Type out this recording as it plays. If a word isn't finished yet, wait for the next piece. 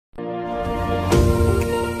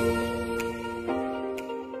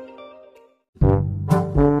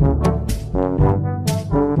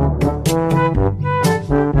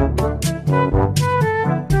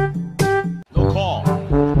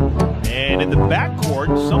backcourt.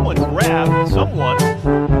 Someone grabbed someone.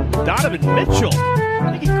 Donovan Mitchell.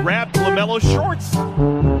 I think he grabbed LaMelo's shorts.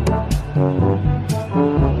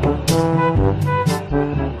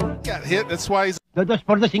 Got hit. That's why he's. This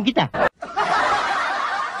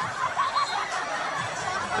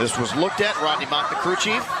was looked at. Rodney mocked the crew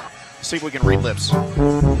chief. See if we can read lips. Look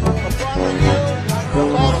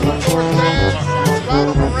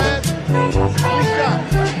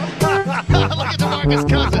at DeMarcus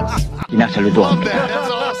Cousins. Love that.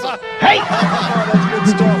 That's awesome. Hey!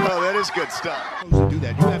 That's good stuff. Oh, that is good stuff. To do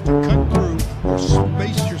that, you have to cut through or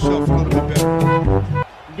space yourself a little bit better.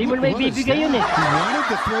 He wanted to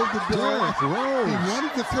throw the ball. He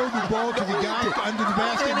wanted to throw the ball to the guy under the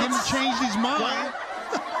basket, and then he changed his mind.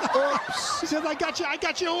 Oops. He said, I got you.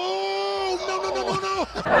 Oh, no.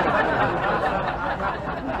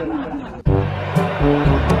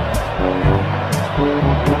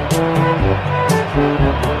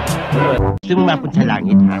 Mapunta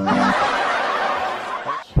langit, ha?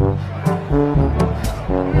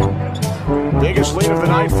 Biggest lead of the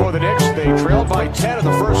night for the Knicks. They trailed by 10 in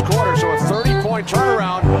the first quarter, so a 30-point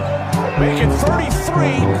turnaround. Make it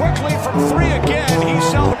 33 quickly from 3 again. He's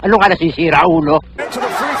selling Ano ka nasisira, ulo? into the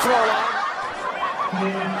free throw line.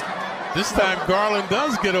 This time Garland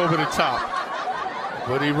does get over the top,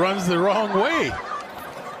 but he runs the wrong way.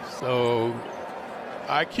 So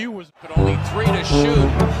IQ was but only 3 to shoot.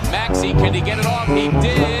 Maxey, can he get it off? He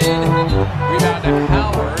did. Rebound to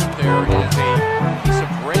Howard. There is a piece of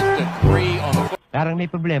break to 3 on the foot. Parang may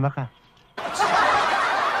problema ka.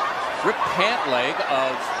 Rip pant leg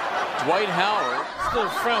of Dwight Howard. Still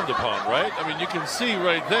frowned upon, right? I mean, you can see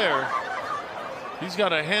right there, he's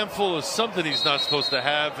got a handful of something he's not supposed to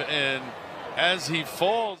have, and as he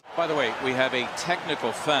falls. By the way, we have a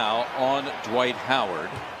technical foul on Dwight Howard.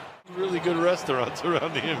 Really good restaurants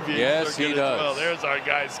around the NBA. Yes, he does. Well, there's our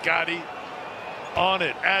guy, Scotty, on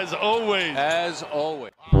it, as always. As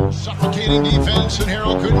always. Suffocating defense, and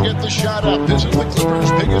Harold couldn't get the shot up. This is the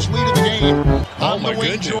Clippers' biggest lead of the game. Oh, my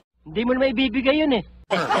goodness. Hindi mo na may bibigay yun, eh.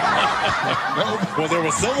 Well, there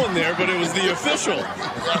was someone there, but it was the official.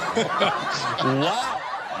 Wow.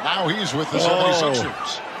 Now he's with the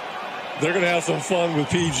 76ers. They're going to have some fun with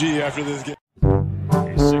PG after this game.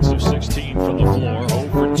 6 of 16 from the floor.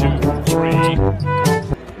 Over 2 from 3.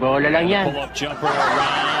 Bola lang yan. Pull-up jumper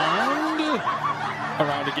around.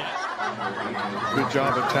 Around again. Good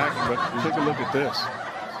job attacking, but take a look at this.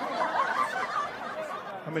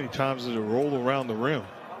 How many times does it roll around the rim?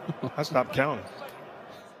 I stopped counting.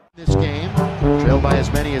 This game, trailed by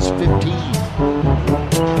as many as 15.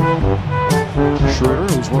 Schroeder,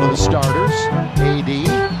 who's one of the starters. AD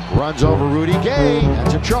runs over Rudy Gay.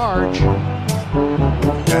 That's a charge.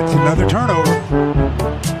 That's another turnover.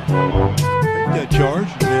 That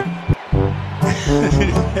charge.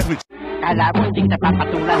 Kala mo hindi kita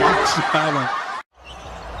papatulan, ha?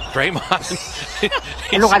 Draymond.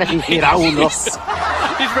 Ano ka nasisira, ulo?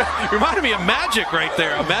 He reminded me of Magic right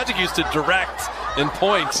there. Magic used to direct and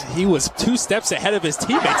point. He was 2 steps ahead of his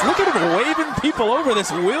teammates. Look at him waving people over.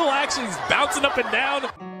 This wheel action, he's bouncing up and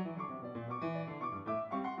down.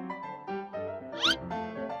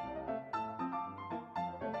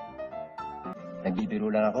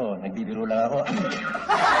 Nagbibiro lang ako.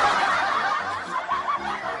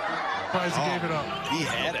 Gave it up. He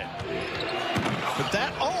had it. But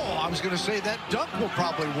that, I was going to say that dunk will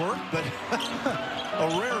probably work, but a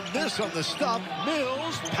rare miss on the stop.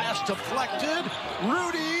 Mills, pass deflected.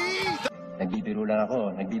 Rudy. Nagbibiro lang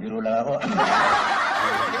ako.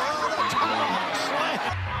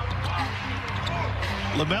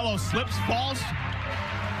 LaMelo slips, falls.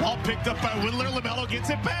 Ball picked up by Whittler. LaMelo gets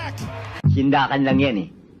it back. Sindakan lang yan, eh.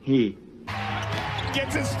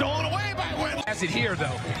 Gets it stolen away by Whittler. Has it here,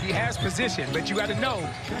 though. He has position, but you got to know.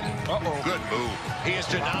 Good move. He is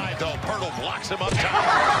denied, though. Pirtle blocks him up top.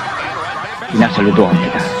 And right back. Nasaludoan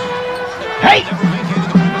kita. Hey!